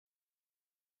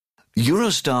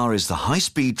Eurostar is the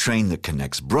high-speed train that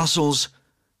connects Brussels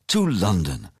to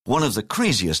London, one of the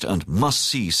craziest and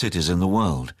must-see cities in the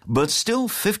world. But still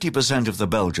 50% of the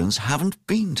Belgians haven't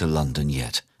been to London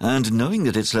yet. And knowing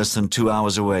that it's less than 2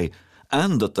 hours away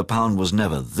and that the pound was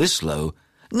never this low,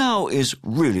 now is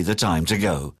really the time to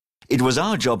go. It was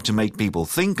our job to make people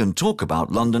think and talk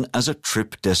about London as a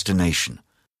trip destination.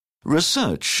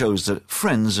 Research shows that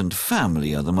friends and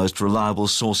family are the most reliable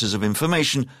sources of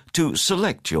information to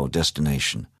select your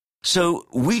destination. So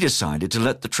we decided to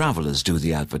let the travellers do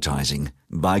the advertising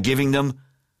by giving them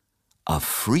a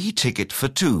free ticket for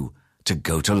two to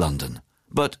go to London.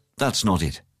 But that's not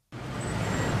it.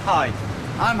 Hi,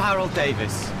 I'm Harold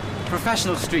Davis,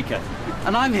 professional streaker,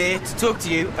 and I'm here to talk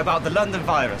to you about the London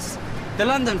virus. The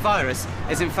London virus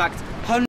is in fact